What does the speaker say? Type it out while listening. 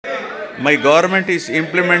My government is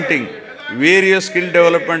implementing various skill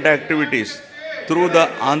development activities through the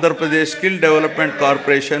Andhra Pradesh Skill Development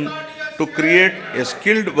Corporation to create a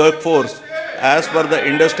skilled workforce as per the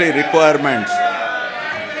industry requirements.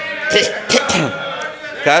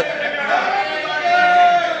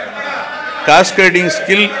 Cascading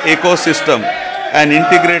skill ecosystem, an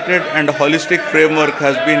integrated and holistic framework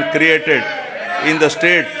has been created in the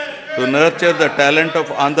state to nurture the talent of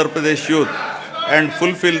Andhra Pradesh youth and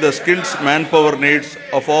fulfill the skills manpower needs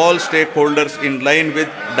of all stakeholders in line with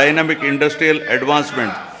dynamic industrial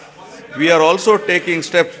advancement. We are also taking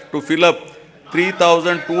steps to fill up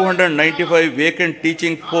 3,295 vacant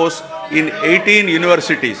teaching posts in 18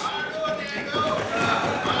 universities.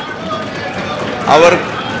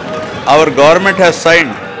 Our government has signed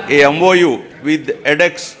a MOU with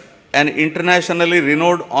edX, an internationally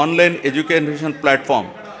renowned online education platform.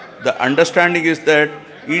 The understanding is that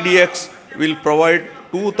EDX will provide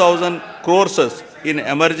 2,000 courses in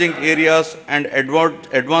emerging areas and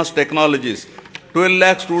advanced technologies. 12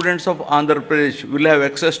 lakh students of Andhra Pradesh will have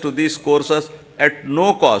access to these courses at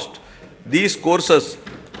no cost. These courses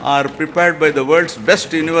are prepared by the world's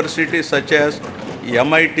best universities such as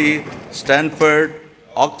MIT, Stanford,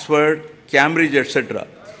 Oxford, Cambridge, etc.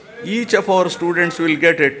 Each of our students will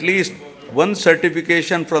get at least one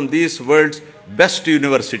certification from these world's best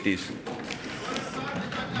universities.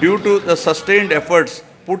 Due to the sustained efforts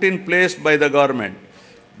put in place by the government,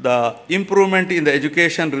 the improvement in the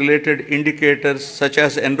education-related indicators such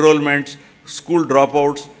as enrollments, school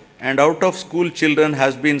dropouts, and out-of-school children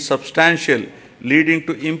has been substantial, leading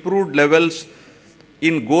to improved levels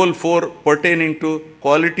in Goal 4 pertaining to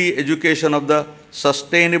quality education of the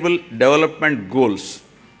Sustainable Development Goals.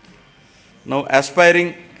 Now,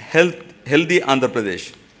 aspiring healthy Andhra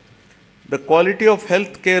Pradesh. The quality of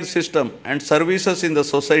healthcare system and services in the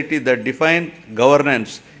society that define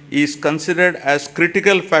governance is considered as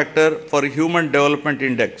critical factor for Human Development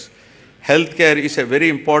Index. Healthcare is a very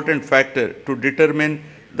important factor to determine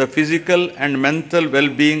the physical and mental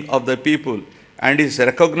well-being of the people and is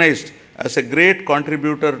recognized as a great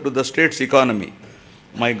contributor to the state's economy.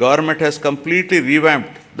 My government has completely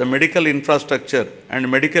revamped the medical infrastructure and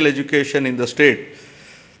medical education in the state.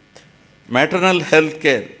 Maternal health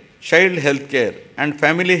care, child health care, and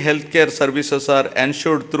family health care services are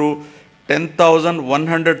ensured through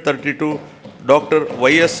 10,132 Dr.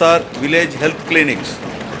 YSR village health clinics,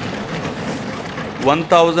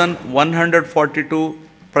 1,142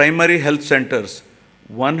 primary health centers,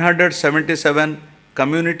 177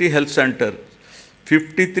 community health centers,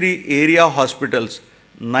 53 area hospitals,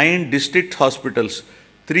 9 district hospitals,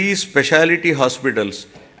 3 specialty hospitals,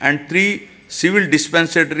 and 3 civil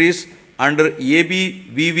dispensaries under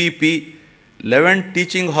ABVVP, 11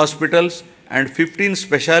 teaching hospitals, and 15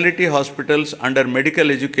 specialty hospitals under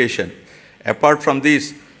medical education. Apart from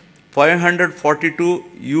these, 542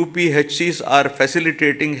 UPHCs are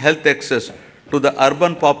facilitating health access to the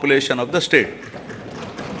urban population of the state.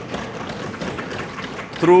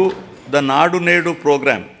 Through the Nadu Nedu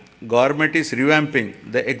program, government is revamping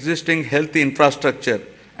the existing health infrastructure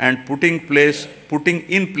and putting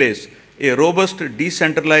in place a robust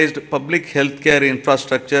decentralized public healthcare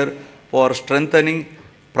infrastructure for strengthening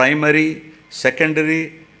primary,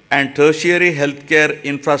 secondary, and tertiary healthcare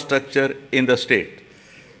infrastructure in the state.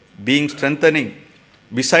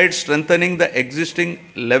 Besides strengthening the existing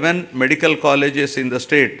 11 medical colleges in the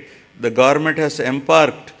state, the government has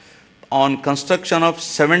embarked on construction of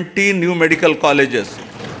 17 new medical colleges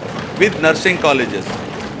with nursing colleges,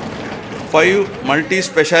 5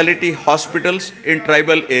 multi-speciality hospitals in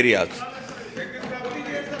tribal areas.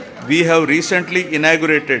 We have recently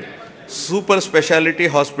inaugurated Super Speciality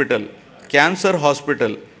Hospital, Cancer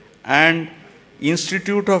Hospital, and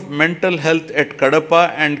Institute of Mental Health at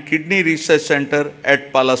Kadapa and Kidney Research Center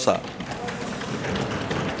at Palasa.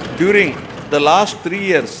 During the last 3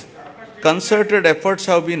 years, concerted efforts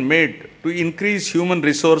have been made to increase human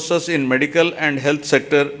resources in medical and health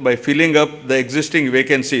sector by filling up the existing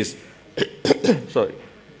vacancies.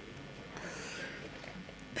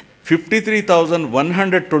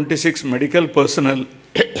 53,126 medical personnel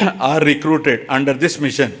are recruited under this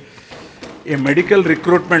mission. A medical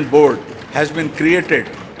recruitment board has been created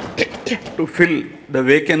to fill the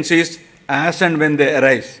vacancies as and when they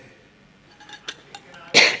arise.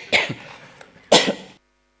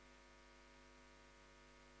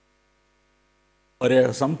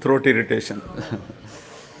 Or some throat irritation.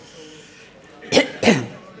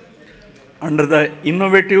 Under the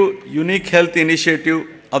innovative unique health initiative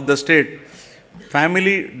of the state,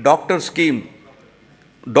 Family Doctor Scheme,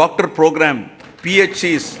 Doctor Program,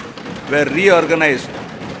 PHCs were reorganized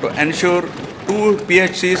to ensure 2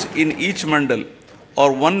 PHCs in each mandal or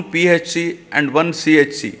 1 PHC and 1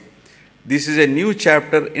 CHC. This is a new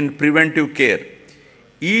chapter in preventive care.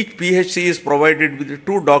 Each PHC is provided with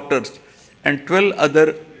 2 doctors and 12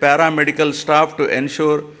 other paramedical staff to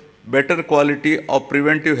ensure better quality of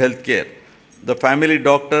preventive health care. The family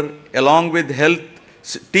doctor, along with health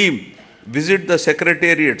team, visit the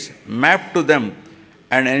secretariats, map to them,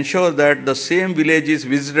 and ensure that the same village is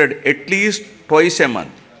visited at least twice a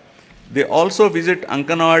month. They also visit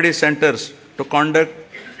Anganwadi centers to conduct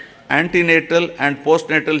antenatal and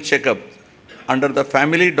postnatal checkups. Under the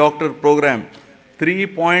family doctor program,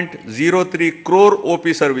 3.03 crore OP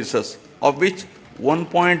services, of which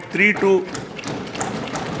 1.32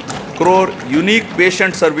 crore unique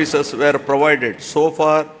patient services were provided so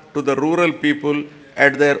far to the rural people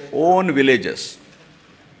at their own villages.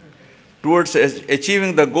 Towards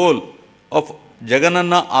achieving the goal of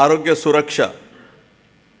Jaganana Arogya Suraksha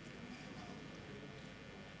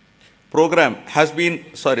program has been,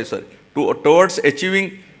 towards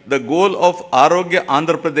achieving the goal of Arogya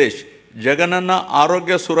Andhra Pradesh, Jaganana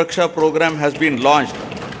Arogya Suraksha program has been launched,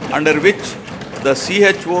 under which the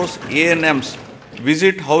CHOs, ANMs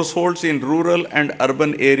visit households in rural and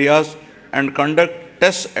urban areas and conduct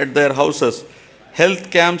tests at their houses.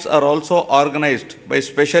 Health camps are also organized by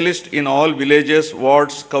specialists in all villages,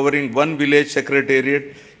 wards, covering 1 village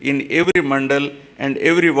secretariat in every mandal and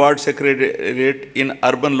every ward secretariat in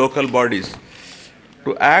urban local bodies.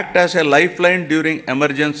 To act as a lifeline during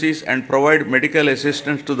emergencies and provide medical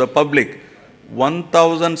assistance to the public,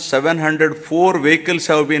 1,704 vehicles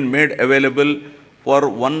have been made available for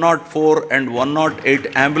 104 and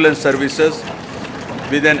 108 ambulance services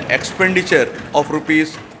with an expenditure of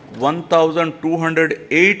rupees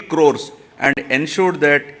 1,208 crores and ensured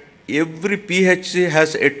that every PHC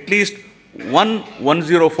has at least one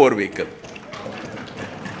 104 vehicle.